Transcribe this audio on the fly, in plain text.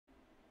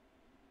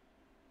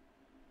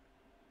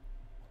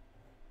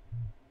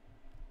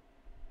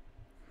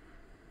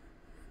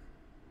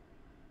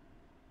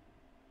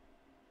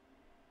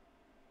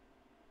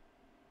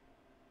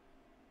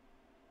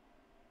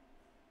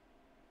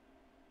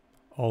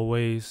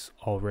Always,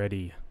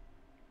 already,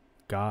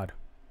 God.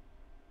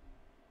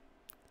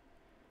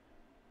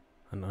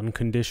 An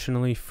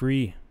unconditionally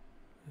free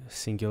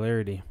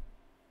singularity.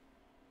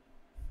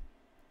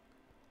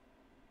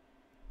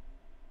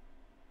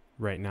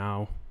 Right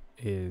now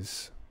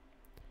is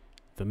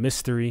the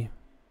mystery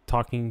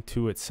talking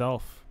to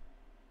itself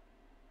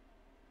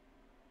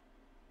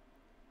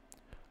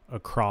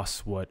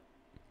across what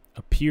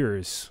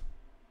appears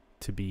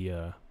to be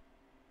a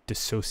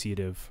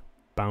dissociative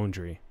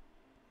boundary.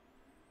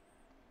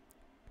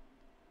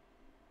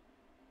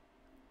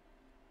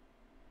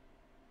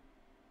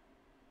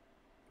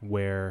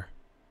 Where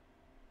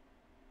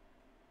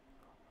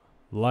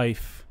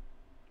life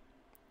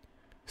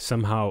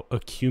somehow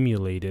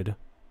accumulated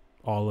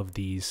all of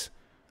these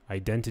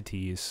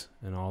identities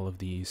and all of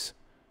these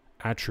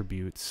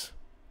attributes,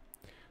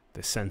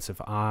 the sense of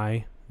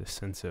I, the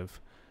sense of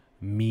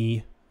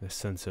me, the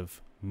sense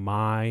of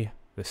my,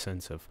 the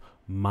sense of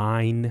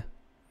mine,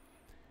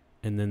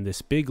 and then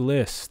this big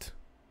list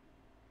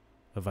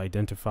of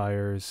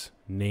identifiers,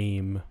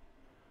 name,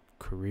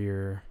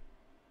 career,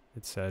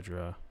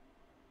 etc.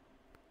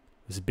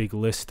 This big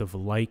list of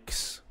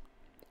likes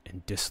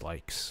and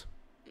dislikes,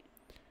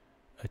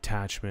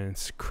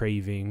 attachments,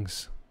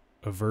 cravings,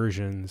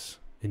 aversions,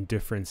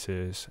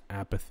 indifferences,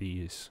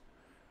 apathies.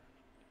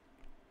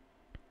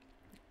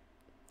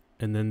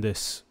 And then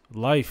this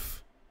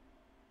life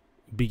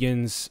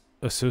begins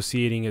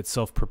associating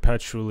itself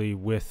perpetually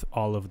with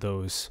all of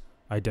those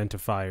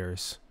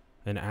identifiers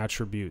and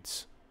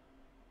attributes.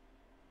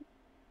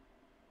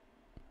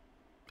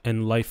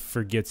 And life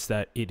forgets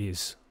that it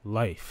is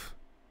life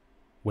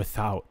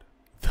without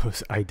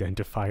those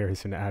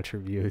identifiers and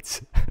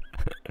attributes.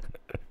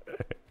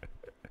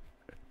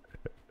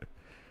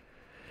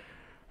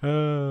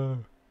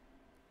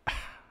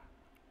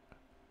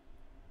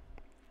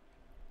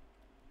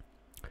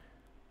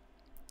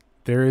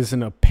 There is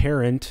an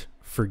apparent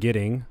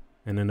forgetting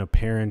and an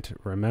apparent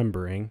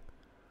remembering,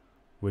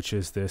 which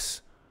is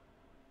this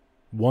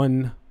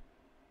one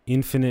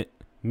infinite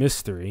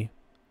mystery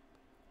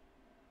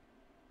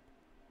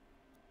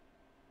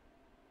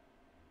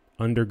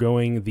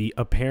undergoing the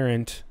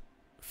apparent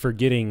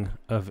forgetting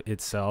of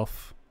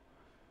itself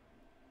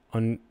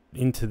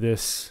into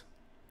this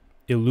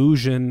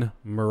illusion,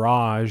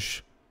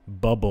 mirage,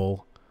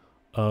 bubble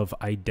of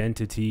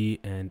identity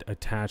and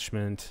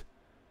attachment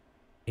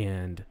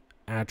and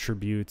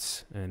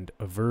attributes and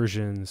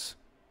aversions,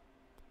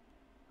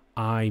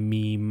 I,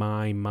 me,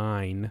 my,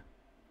 mine.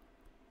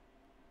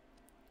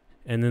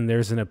 And then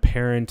there's an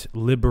apparent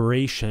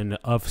liberation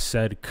of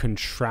said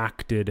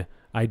contracted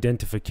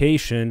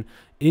identification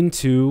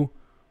into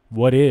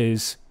what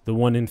is the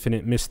one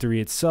infinite mystery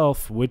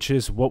itself, which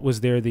is what was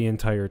there the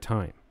entire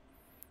time.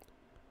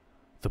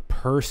 The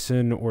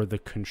person or the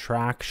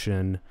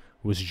contraction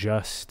was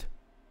just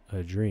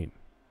a dream.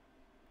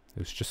 It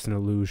was just an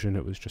illusion.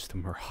 It was just a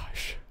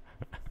mirage.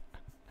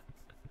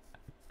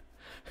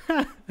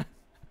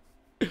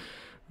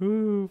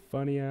 Ooh,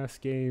 funny ass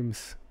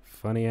games.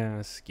 Funny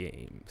ass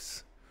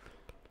games.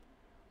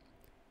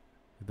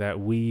 That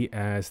we,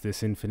 as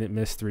this infinite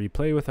mystery,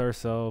 play with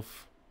ourselves.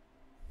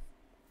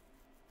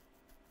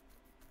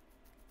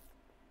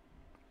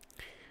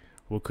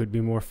 What could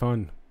be more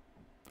fun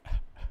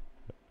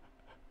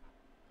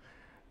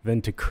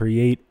than to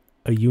create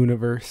a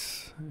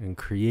universe and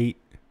create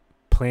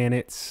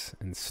planets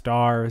and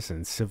stars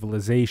and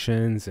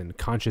civilizations and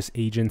conscious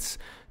agents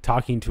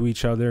talking to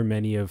each other,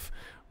 many of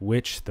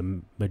which,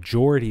 the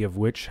majority of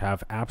which,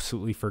 have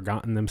absolutely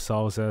forgotten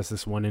themselves as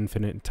this one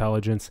infinite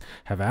intelligence,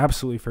 have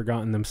absolutely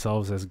forgotten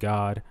themselves as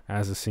God,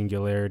 as a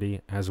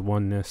singularity, as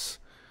oneness,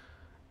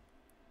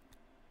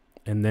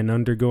 and then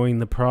undergoing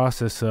the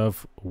process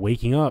of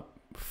waking up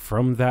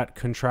from that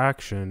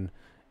contraction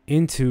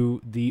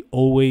into the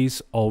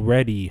always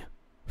already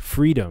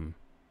freedom,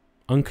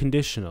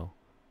 unconditional,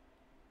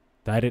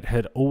 that it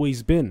had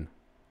always been.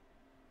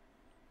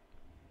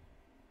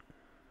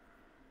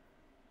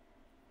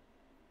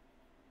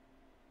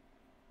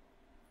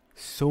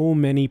 So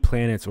many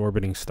planets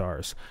orbiting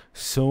stars,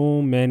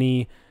 so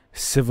many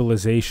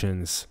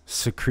civilizations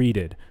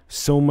secreted,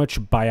 so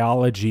much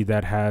biology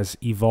that has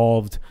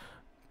evolved,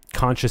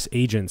 conscious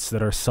agents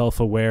that are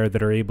self-aware,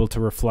 that are able to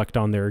reflect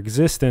on their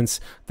existence,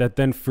 that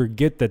then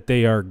forget that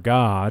they are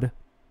God,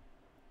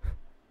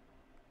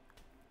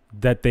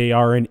 that they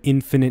are an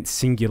infinite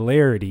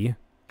singularity,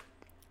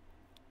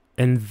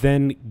 and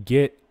then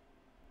get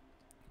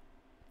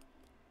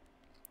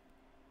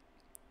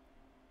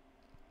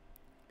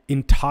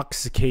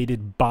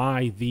intoxicated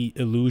by the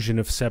illusion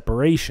of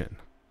separation.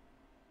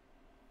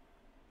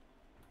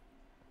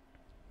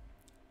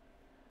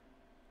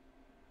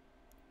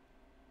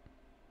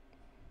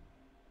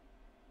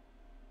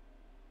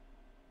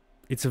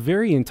 It's a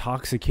very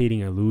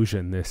intoxicating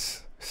illusion,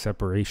 this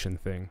separation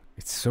thing.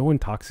 It's so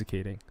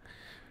intoxicating.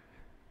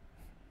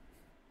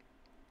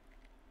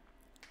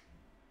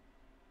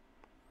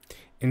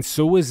 And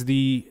so is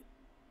the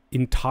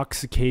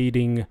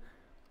intoxicating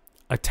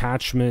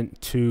attachment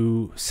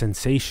to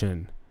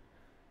sensation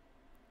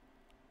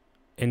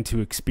into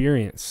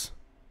experience,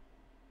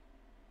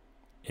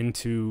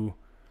 into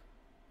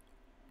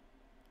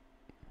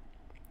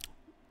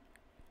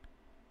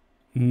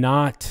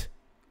not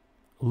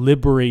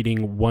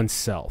liberating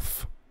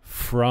oneself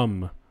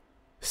from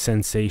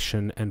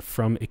sensation and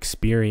from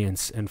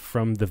experience and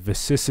from the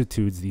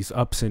vicissitudes, these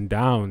ups and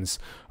downs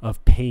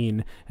of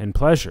pain and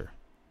pleasure.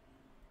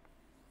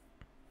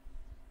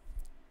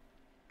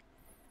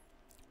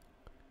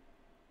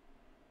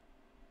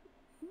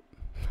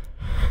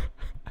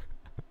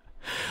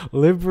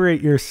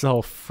 Liberate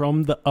yourself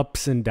from the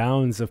ups and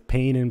downs of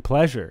pain and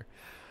pleasure.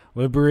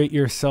 Liberate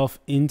yourself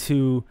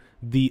into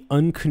the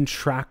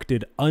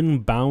uncontracted,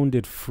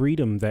 unbounded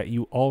freedom that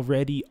you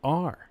already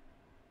are.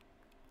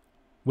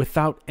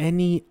 Without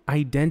any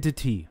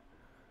identity,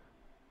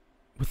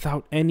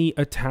 without any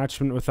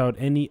attachment, without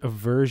any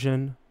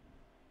aversion.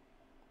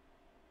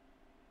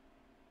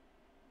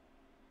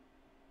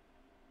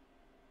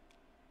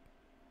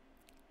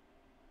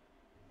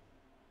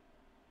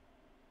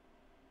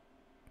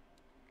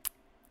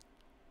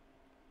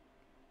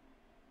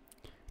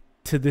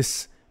 To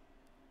this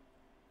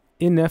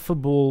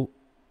ineffable,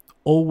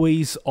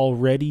 always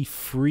already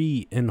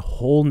free and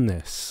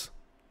wholeness.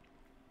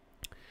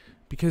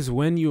 Because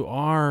when you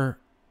are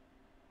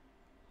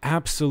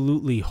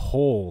absolutely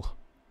whole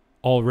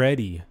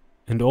already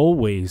and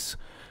always,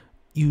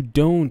 you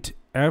don't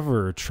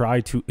ever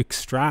try to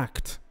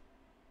extract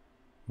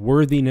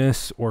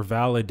worthiness or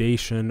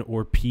validation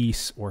or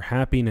peace or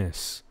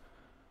happiness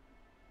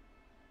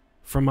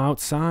from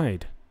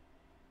outside.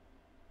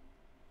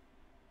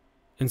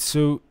 And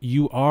so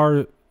you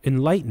are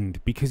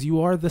enlightened because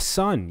you are the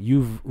sun.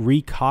 You've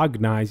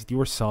recognized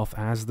yourself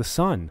as the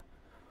sun.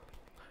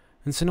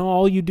 And so now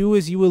all you do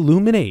is you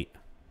illuminate.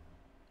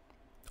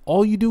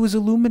 All you do is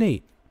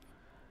illuminate.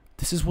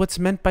 This is what's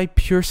meant by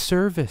pure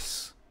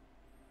service.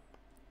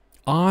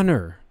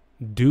 Honor,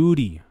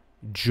 duty,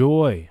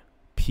 joy,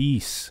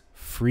 peace,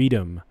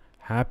 freedom,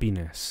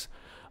 happiness.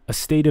 A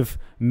state of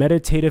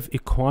meditative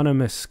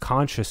equanimous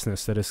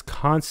consciousness that is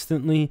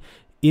constantly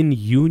in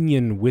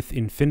union with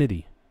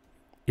infinity.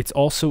 It's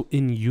also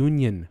in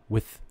union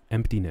with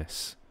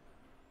emptiness.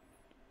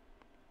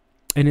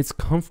 And it's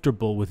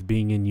comfortable with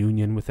being in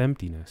union with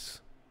emptiness.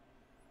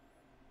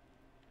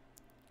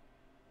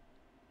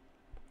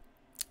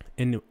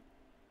 And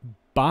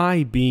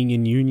by being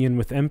in union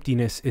with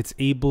emptiness, it's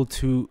able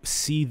to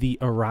see the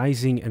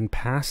arising and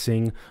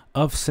passing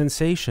of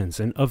sensations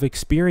and of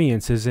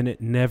experiences, and it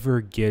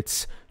never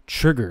gets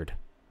triggered.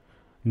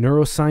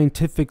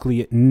 Neuroscientifically,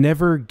 it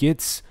never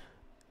gets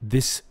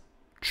this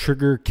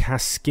trigger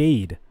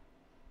cascade,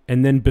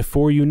 and then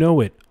before you know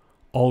it,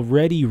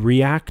 already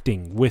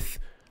reacting with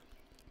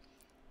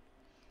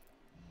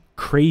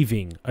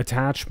craving,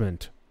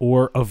 attachment,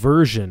 or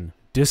aversion,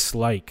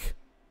 dislike.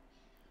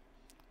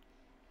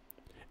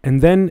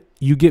 And then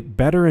you get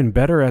better and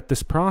better at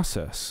this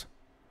process.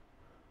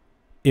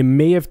 It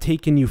may have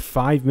taken you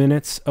 5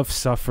 minutes of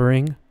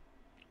suffering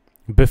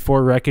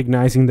before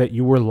recognizing that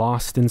you were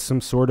lost in some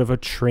sort of a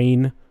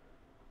train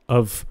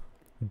of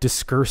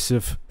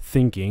discursive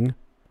thinking.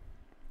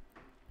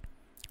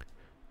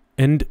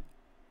 And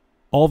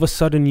all of a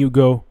sudden you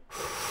go,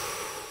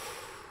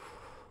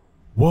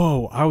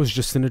 whoa, I was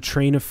just in a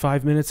train of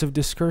 5 minutes of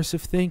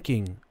discursive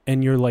thinking.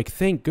 And you're like,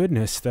 thank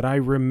goodness that I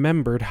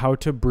remembered how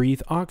to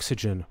breathe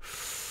oxygen.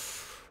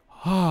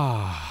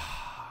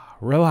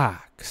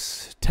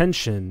 Relax,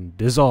 tension,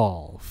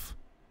 dissolve.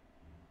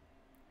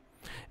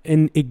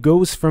 And it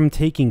goes from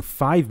taking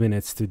 5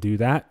 minutes to do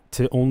that,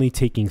 to only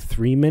taking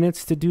 3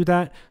 minutes to do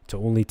that, to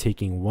only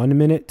taking 1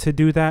 minute to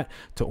do that,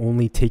 to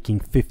only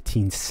taking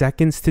 15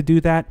 seconds to do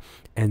that.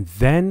 And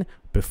then,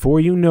 before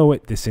you know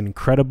it, this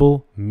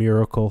incredible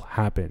miracle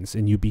happens,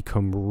 and you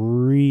become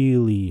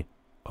really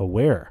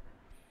aware,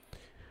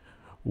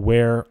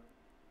 where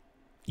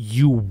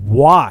you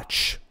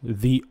watch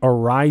the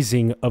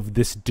arising of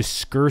this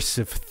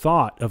discursive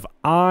thought of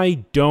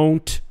I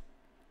don't,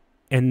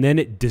 and then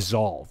it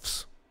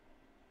dissolves.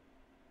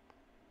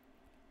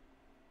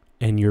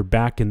 And you're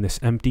back in this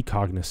empty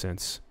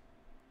cognizance.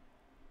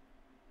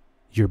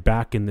 You're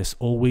back in this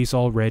always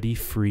already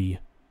free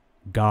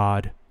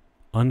God,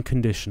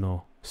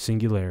 unconditional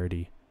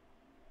singularity.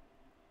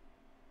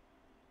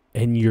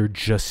 And you're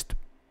just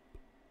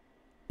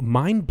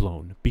mind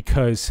blown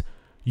because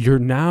you're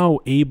now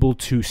able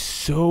to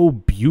so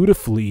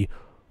beautifully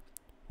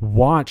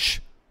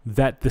watch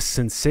that the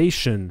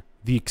sensation,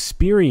 the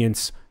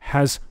experience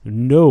has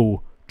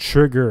no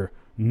trigger,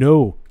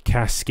 no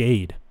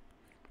cascade.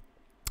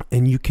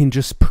 And you can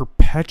just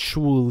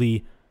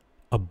perpetually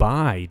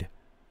abide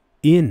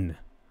in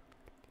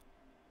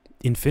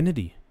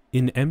infinity,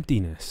 in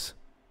emptiness,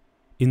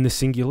 in the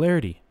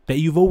singularity that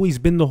you've always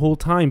been the whole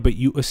time, but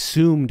you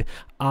assumed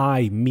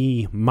I,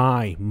 me,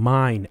 my,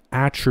 mine,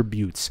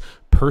 attributes,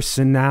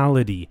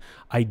 personality,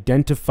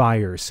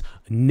 identifiers,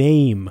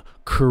 name,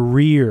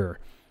 career,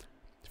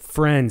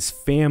 friends,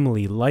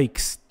 family,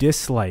 likes,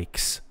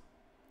 dislikes.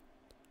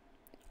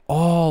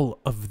 All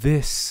of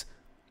this.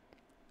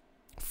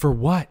 For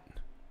what?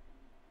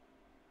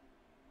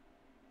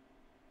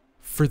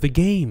 for the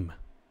game.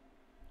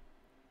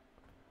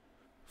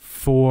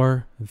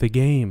 For the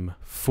game,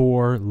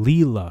 for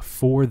Leela,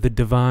 for the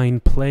divine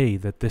play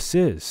that this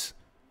is.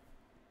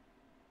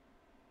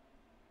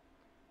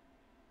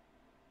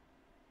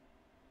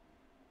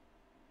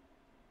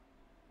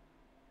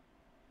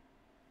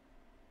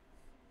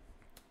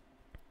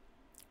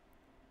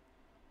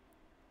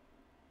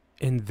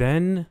 And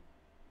then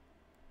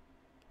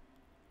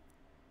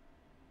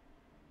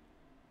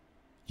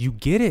you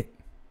get it.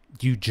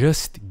 You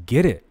just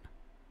get it.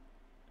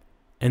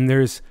 And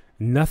there's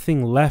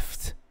nothing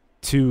left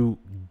to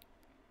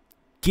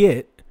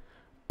get,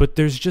 but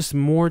there's just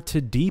more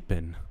to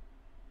deepen.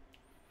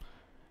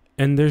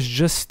 And there's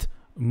just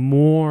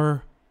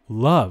more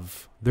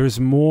love.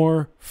 There's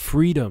more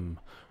freedom.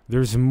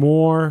 There's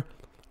more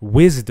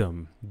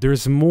wisdom.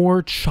 There's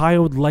more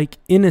childlike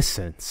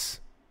innocence.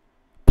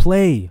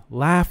 Play,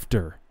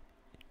 laughter,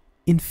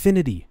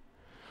 infinity.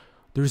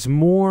 There's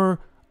more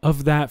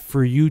of that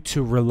for you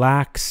to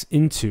relax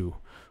into,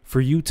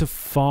 for you to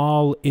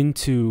fall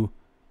into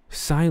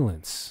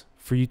silence,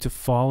 for you to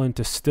fall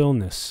into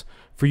stillness,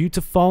 for you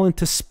to fall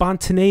into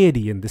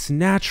spontaneity and this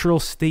natural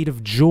state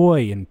of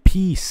joy and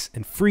peace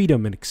and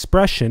freedom and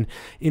expression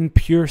in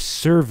pure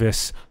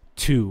service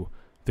to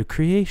the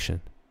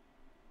creation,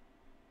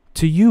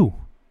 to you,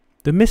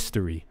 the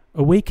mystery,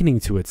 awakening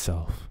to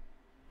itself.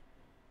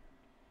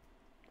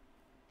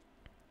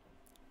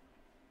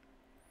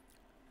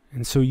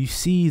 And so you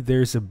see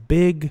there's a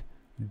big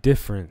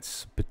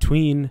difference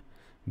between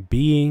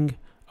being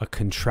a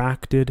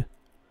contracted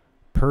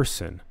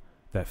person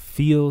that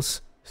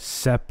feels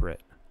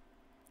separate,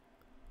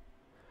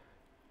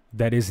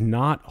 that is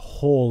not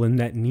whole, and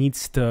that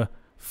needs to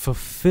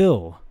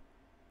fulfill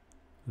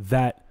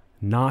that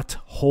not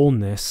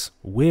wholeness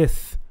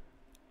with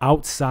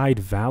outside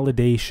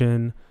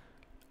validation,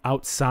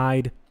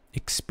 outside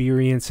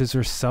experiences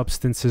or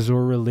substances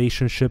or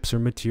relationships or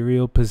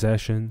material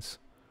possessions.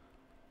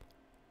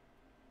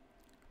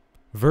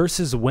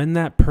 Versus when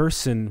that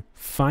person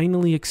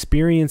finally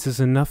experiences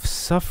enough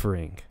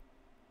suffering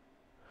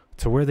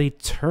to where they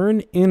turn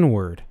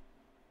inward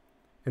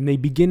and they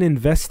begin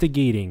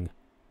investigating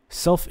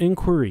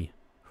self-inquiry.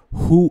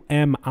 Who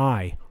am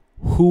I?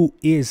 Who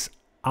is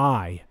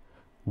I?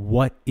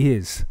 What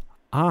is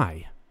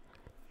I?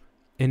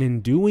 And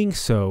in doing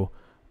so,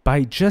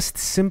 by just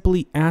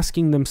simply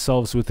asking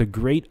themselves with a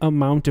great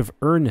amount of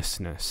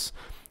earnestness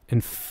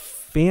and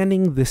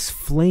fanning this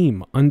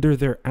flame under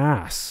their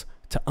ass,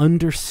 to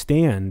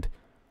understand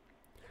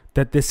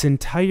that this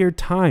entire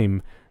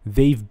time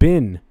they've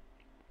been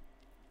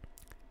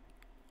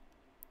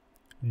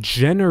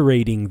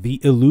generating the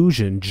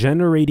illusion,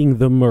 generating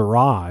the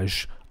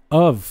mirage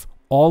of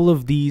all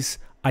of these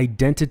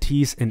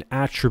identities and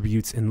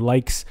attributes and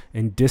likes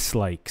and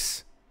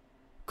dislikes,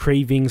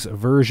 cravings,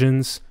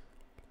 aversions,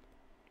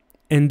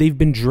 and they've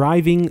been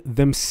driving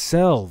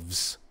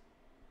themselves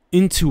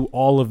into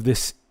all of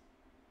this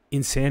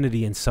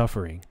insanity and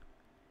suffering.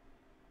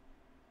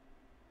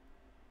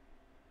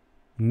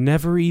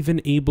 Never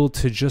even able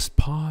to just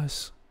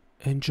pause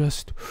and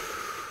just,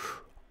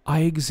 I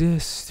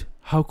exist.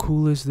 How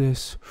cool is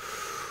this?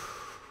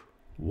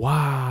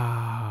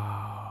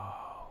 Wow.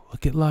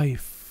 Look at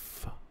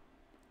life.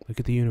 Look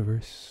at the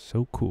universe.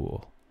 So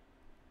cool.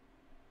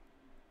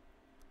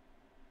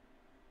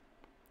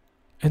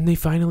 And they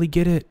finally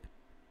get it.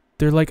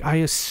 They're like, I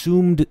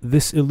assumed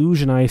this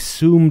illusion. I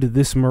assumed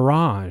this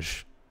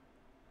mirage.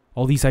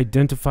 All these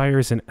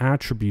identifiers and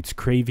attributes,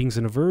 cravings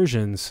and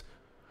aversions.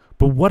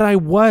 But what I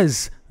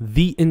was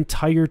the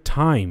entire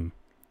time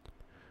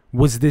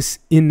was this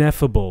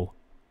ineffable,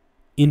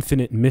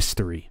 infinite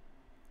mystery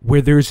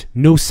where there's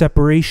no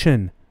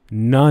separation,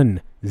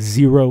 none,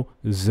 zero,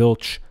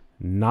 zilch,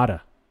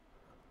 nada.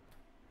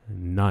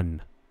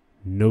 None.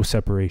 No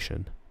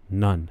separation.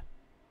 None.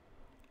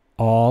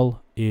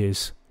 All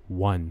is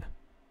one.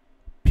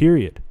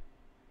 Period.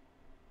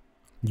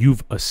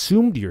 You've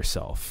assumed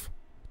yourself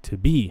to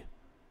be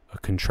a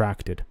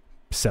contracted,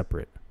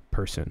 separate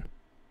person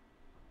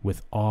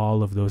with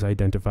all of those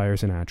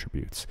identifiers and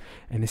attributes.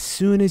 And as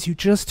soon as you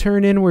just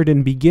turn inward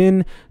and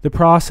begin the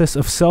process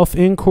of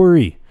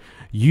self-inquiry,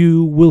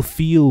 you will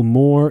feel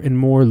more and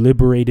more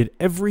liberated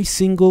every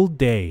single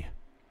day.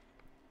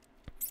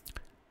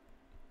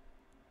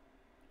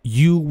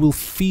 You will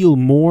feel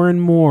more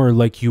and more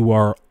like you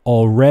are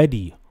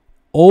already,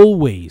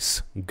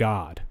 always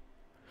God.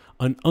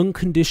 An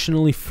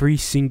unconditionally free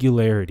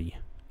singularity.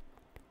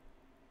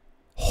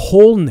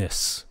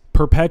 Wholeness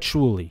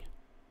perpetually.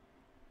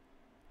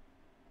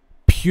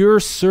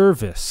 Pure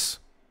service,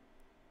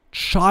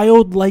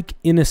 childlike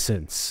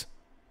innocence,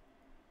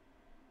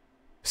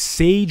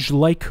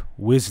 sage-like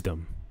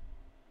wisdom,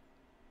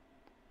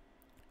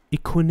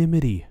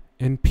 equanimity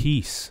and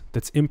peace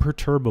that's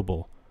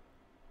imperturbable.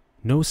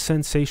 No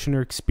sensation or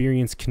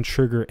experience can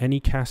trigger any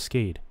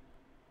cascade.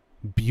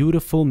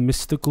 Beautiful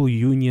mystical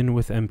union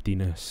with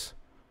emptiness.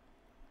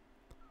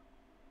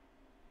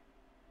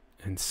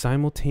 And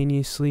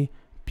simultaneously,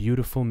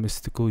 beautiful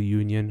mystical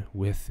union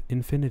with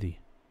infinity.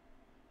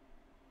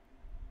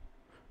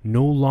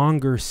 no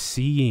longer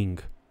seeing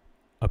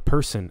a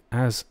person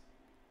as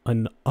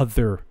an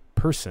other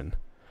person,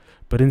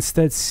 but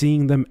instead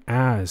seeing them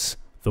as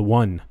the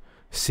one,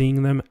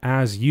 seeing them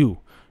as you.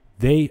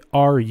 They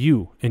are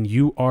you and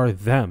you are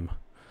them.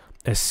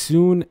 As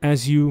soon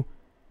as you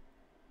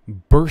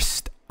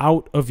burst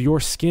out of your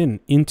skin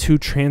into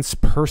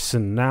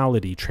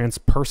transpersonality,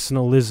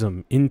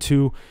 transpersonalism,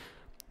 into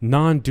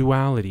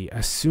non-duality,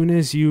 as soon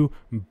as you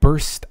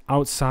burst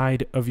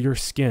outside of your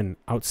skin,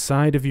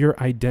 outside of your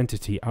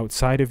identity,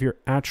 outside of your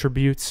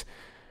attributes,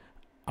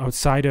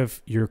 outside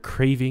of your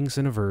cravings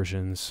and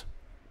aversions,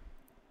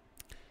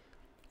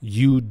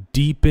 you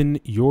deepen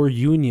your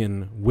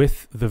union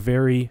with the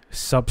very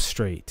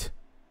substrate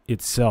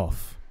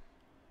itself.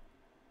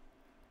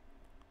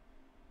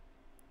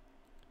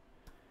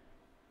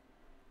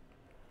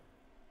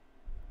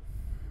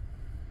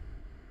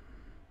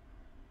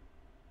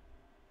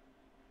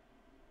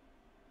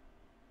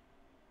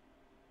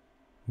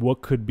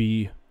 What could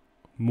be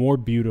more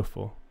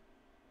beautiful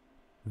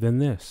than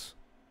this?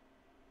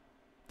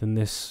 Than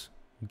this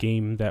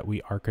game that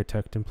we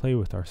architect and play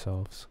with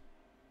ourselves?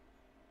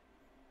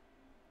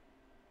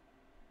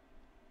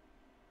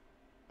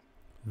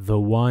 The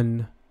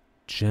one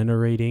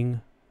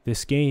generating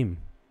this game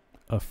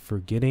of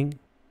forgetting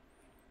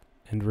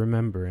and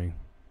remembering,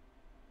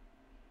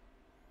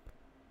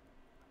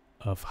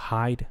 of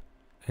hide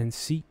and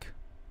seek.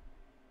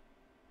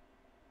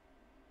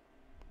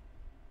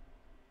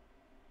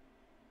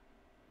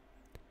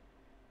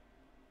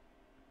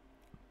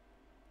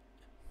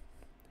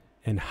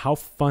 And how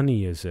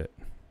funny is it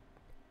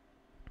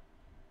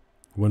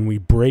when we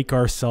break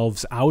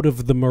ourselves out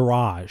of the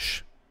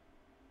mirage,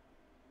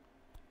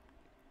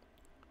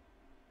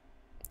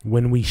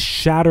 when we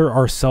shatter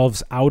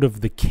ourselves out of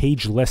the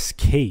cageless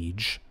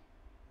cage,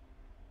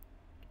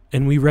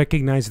 and we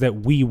recognize that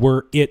we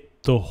were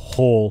it the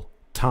whole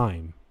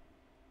time.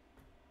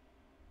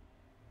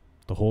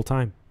 The whole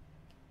time.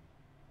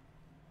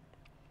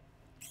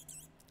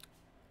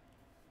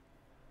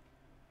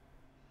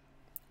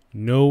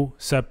 No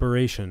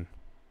separation.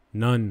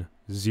 None.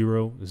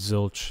 Zero.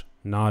 Zilch.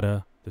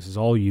 Nada. This is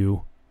all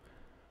you.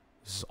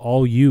 This is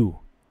all you.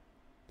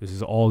 This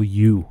is all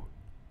you.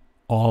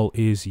 All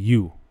is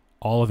you.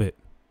 All of it.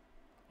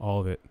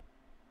 All of it.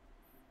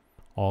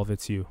 All of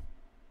it's you.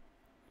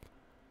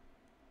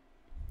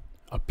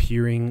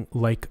 Appearing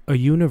like a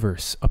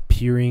universe.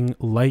 Appearing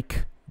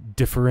like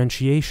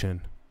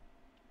differentiation.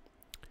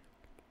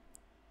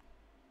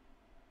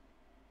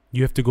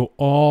 You have to go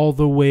all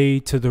the way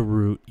to the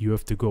root. You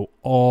have to go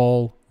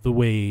all the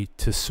way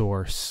to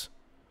source.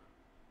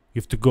 You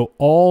have to go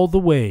all the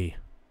way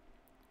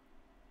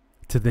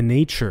to the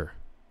nature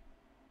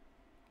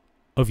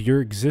of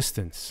your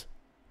existence,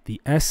 the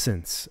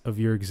essence of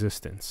your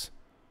existence.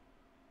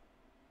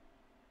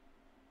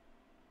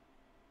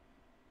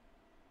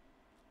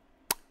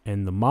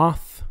 And the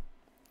moth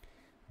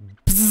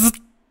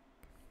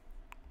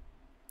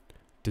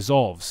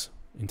dissolves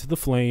into the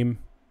flame.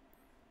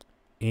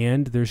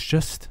 And there's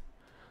just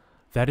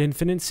that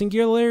infinite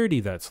singularity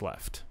that's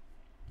left.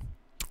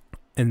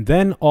 And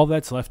then all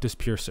that's left is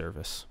pure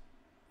service.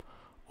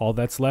 All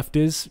that's left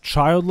is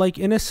childlike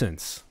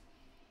innocence,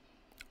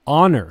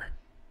 honor,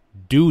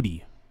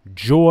 duty,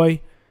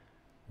 joy,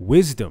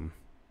 wisdom,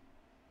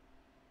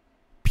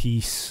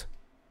 peace.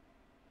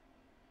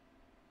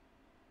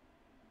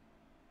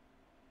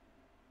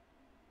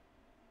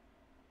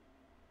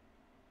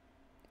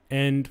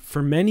 And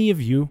for many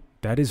of you,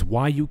 that is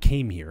why you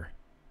came here.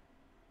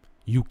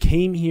 You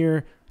came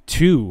here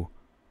to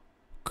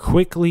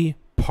quickly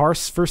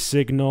parse for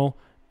signal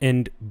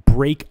and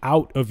break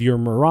out of your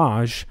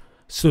mirage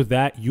so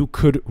that you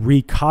could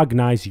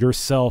recognize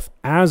yourself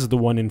as the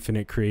one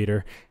infinite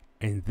creator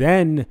and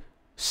then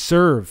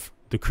serve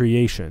the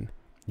creation.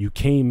 You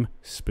came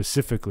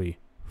specifically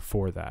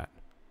for that.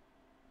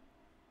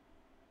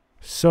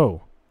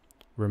 So,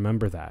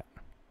 remember that.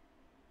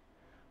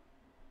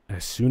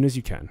 As soon as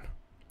you can.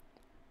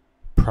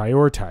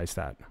 Prioritize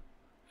that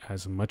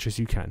as much as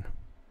you can.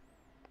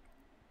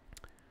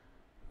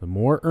 The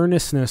more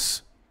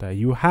earnestness that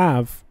you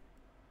have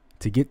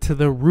to get to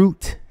the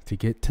root, to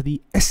get to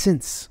the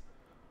essence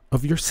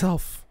of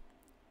yourself,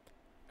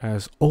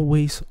 as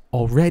always,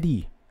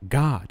 already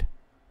God,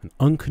 an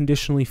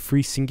unconditionally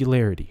free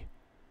singularity,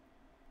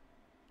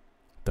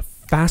 the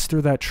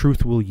faster that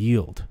truth will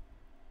yield.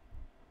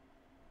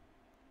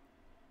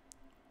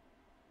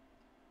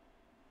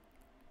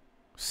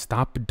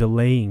 Stop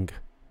delaying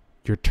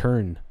your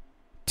turn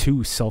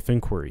to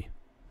self-inquiry.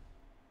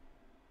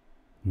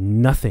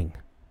 Nothing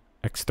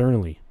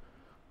externally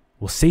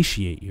will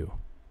satiate you.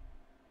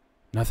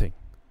 Nothing.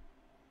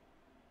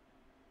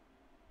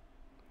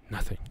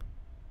 Nothing.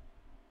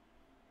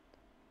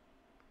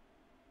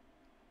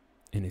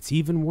 And it's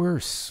even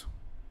worse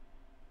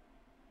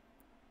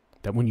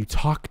that when you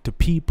talk to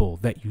people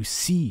that you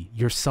see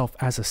yourself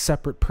as a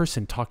separate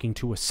person talking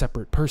to a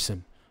separate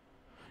person.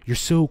 You're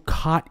so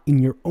caught in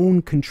your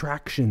own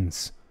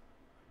contractions,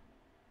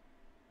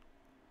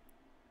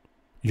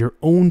 your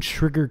own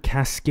trigger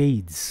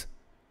cascades,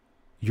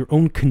 your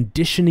own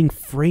conditioning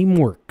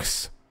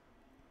frameworks.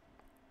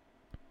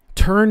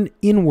 Turn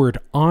inward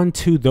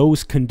onto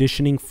those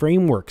conditioning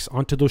frameworks,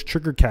 onto those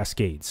trigger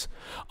cascades.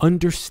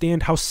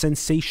 Understand how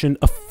sensation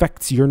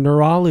affects your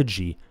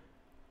neurology.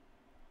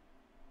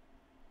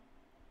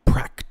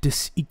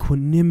 Practice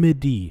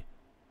equanimity.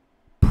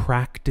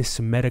 Practice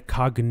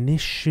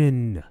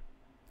metacognition.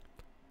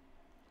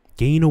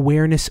 Gain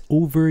awareness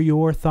over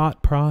your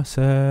thought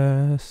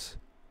process.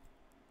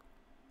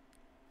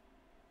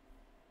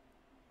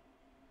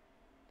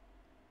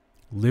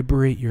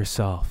 Liberate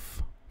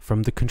yourself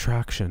from the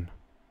contraction,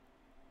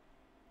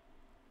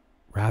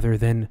 rather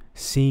than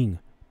seeing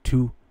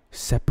two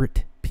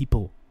separate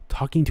people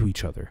talking to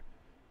each other.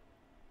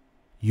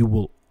 You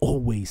will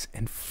always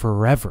and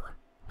forever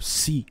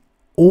see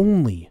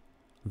only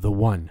the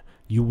one.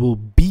 You will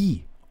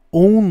be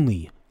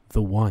only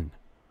the one.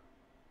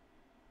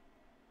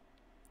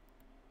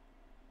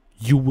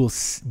 You will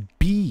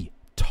be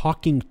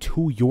talking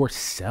to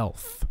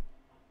yourself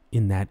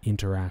in that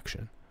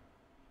interaction.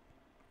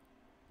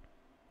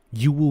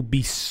 You will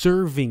be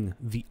serving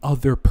the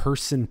other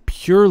person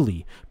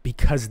purely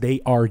because they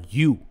are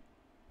you,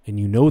 and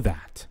you know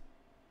that.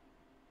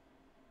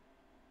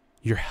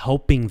 You're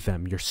helping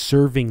them, you're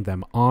serving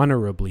them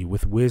honorably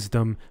with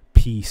wisdom,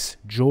 peace,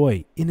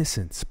 joy,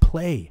 innocence,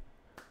 play.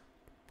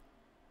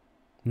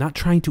 Not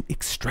trying to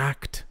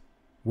extract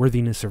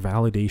worthiness or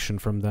validation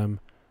from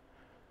them.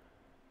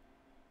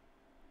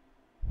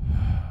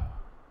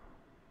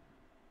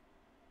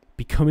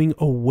 Becoming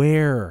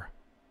aware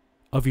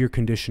of your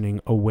conditioning,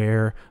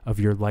 aware of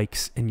your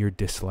likes and your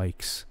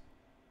dislikes.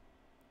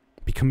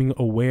 Becoming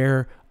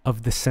aware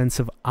of the sense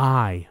of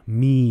I,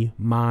 me,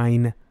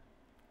 mine,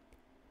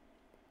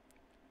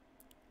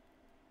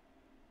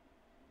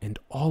 and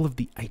all of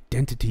the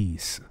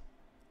identities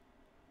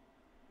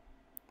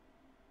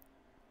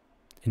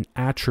and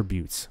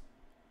attributes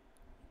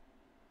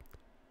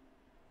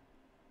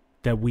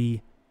that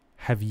we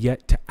have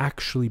yet to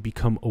actually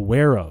become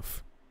aware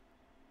of.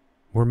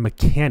 We're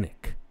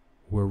mechanic.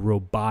 We're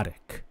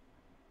robotic.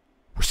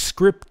 We're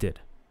scripted.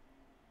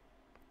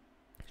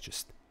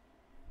 Just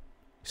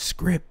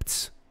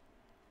scripts.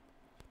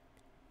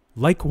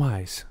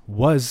 Likewise,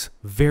 was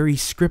very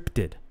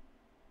scripted.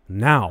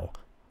 Now,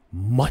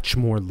 much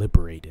more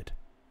liberated.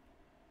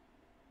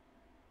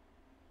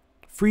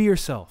 Free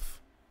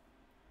yourself.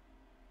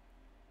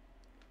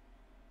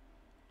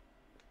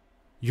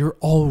 You're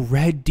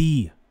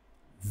already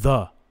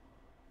the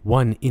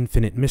one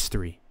infinite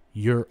mystery.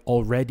 You're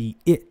already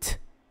it.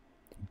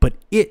 But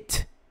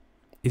it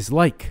is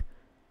like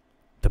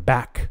the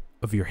back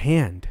of your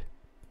hand.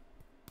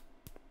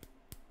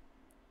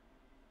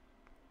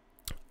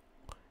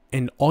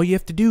 And all you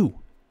have to do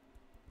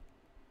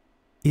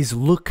is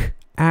look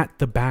at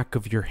the back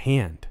of your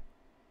hand.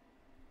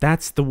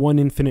 That's the one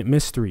infinite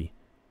mystery.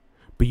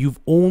 But you've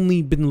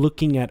only been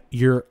looking at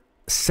your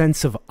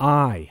sense of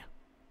I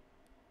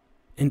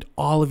and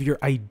all of your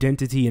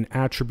identity and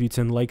attributes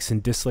and likes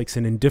and dislikes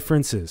and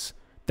indifferences.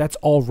 That's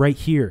all right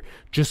here.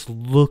 Just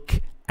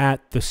look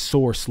at the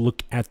source.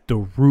 Look at the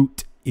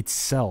root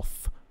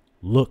itself.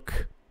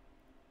 Look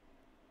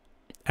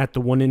at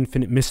the one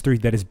infinite mystery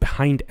that is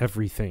behind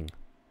everything.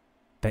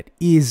 That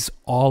is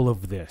all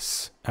of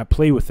this at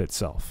play with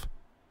itself.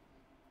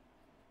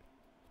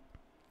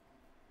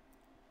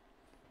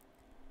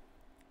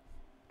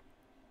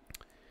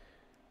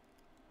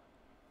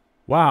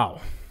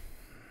 Wow.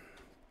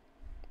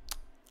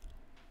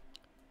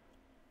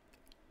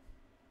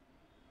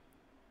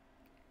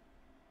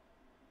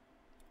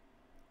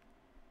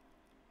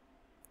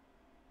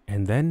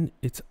 And then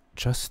it's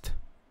just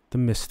the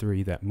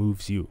mystery that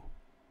moves you.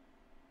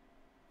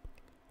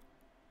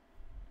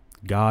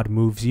 God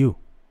moves you.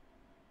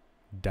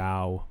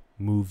 Tao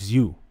moves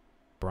you.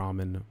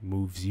 Brahman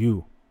moves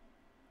you.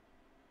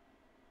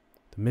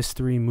 The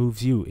mystery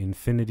moves you.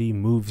 Infinity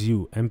moves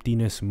you.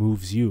 Emptiness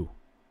moves you.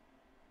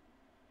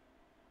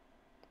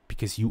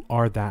 Because you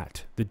are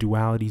that. The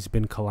duality's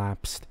been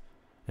collapsed.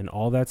 And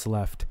all that's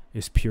left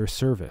is pure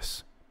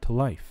service to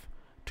life,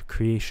 to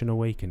creation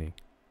awakening.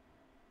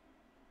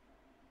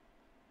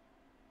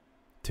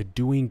 To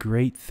doing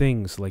great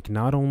things like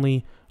not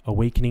only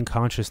awakening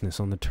consciousness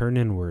on the turn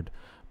inward,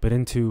 but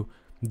into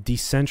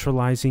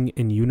decentralizing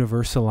and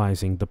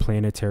universalizing the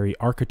planetary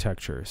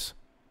architectures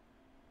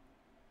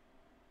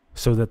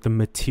so that the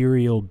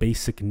material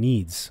basic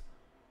needs,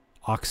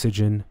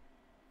 oxygen,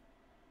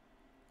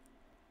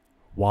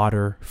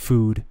 water,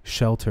 food,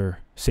 shelter,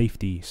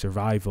 safety,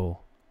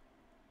 survival,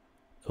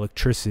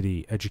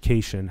 electricity,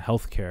 education,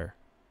 healthcare,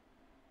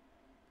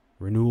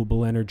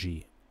 renewable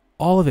energy,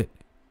 all of it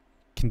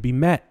can be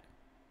met.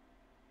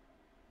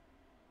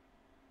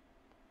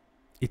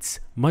 It's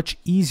much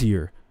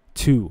easier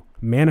to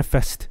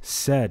manifest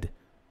said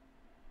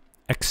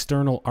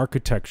external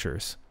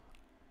architectures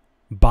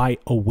by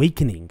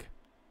awakening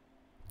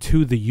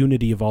to the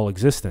unity of all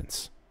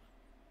existence.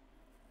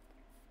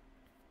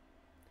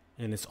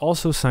 And it's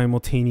also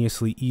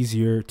simultaneously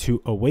easier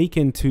to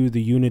awaken to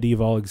the unity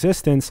of all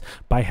existence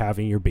by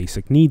having your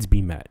basic needs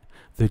be met,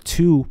 The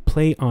two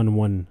play on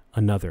one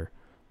another.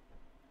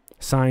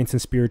 Science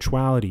and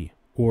spirituality,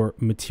 or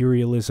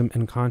materialism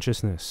and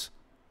consciousness,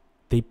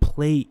 they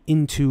play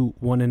into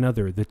one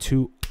another. The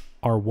two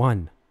are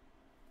one.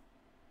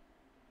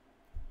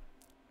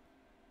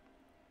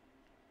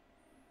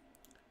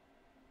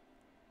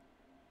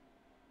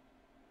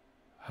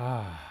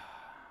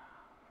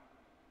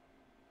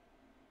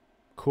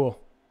 Cool.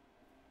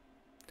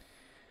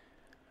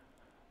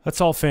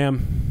 That's all,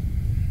 fam.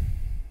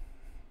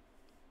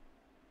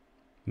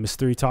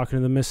 Mystery talking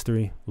to the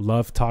mystery.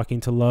 Love talking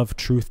to love.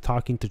 Truth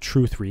talking to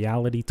truth.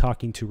 Reality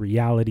talking to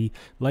reality.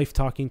 Life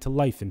talking to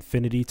life.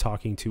 Infinity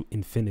talking to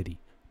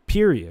infinity.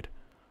 Period.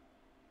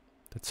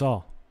 That's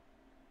all.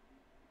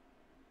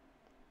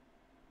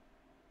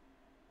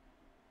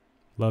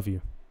 Love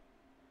you.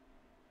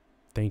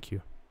 Thank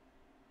you.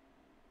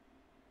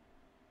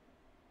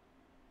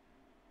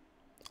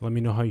 Let me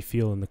know how you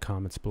feel in the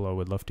comments below.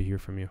 Would love to hear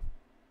from you.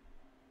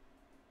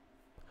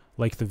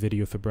 Like the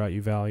video if it brought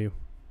you value.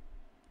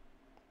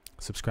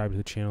 Subscribe to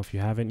the channel if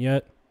you haven't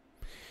yet.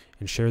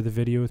 And share the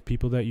video with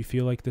people that you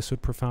feel like this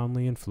would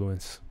profoundly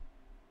influence.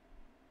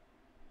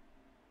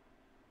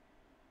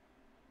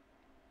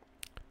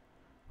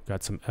 We've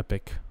got some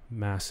epic,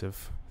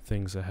 massive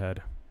things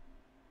ahead.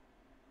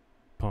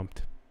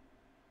 Pumped.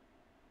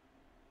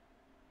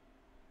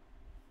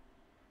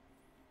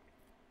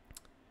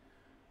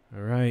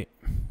 All right.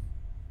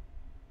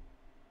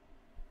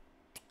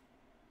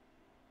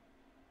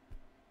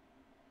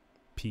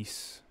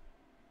 Peace,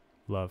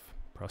 love,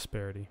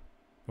 prosperity,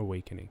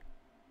 awakening.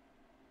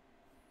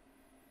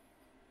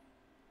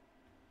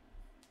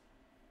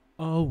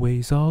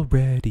 Always,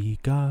 already,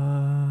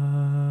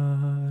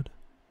 God.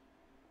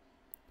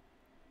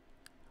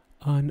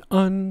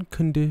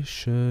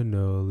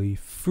 Unconditionally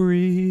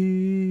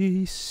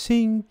free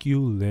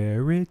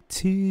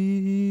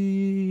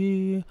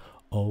singularity.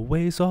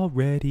 Always,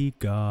 already,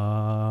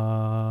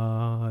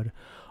 God.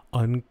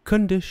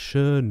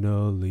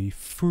 Unconditionally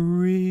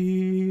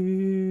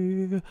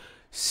free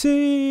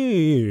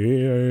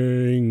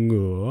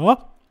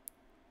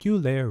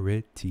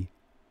singularity.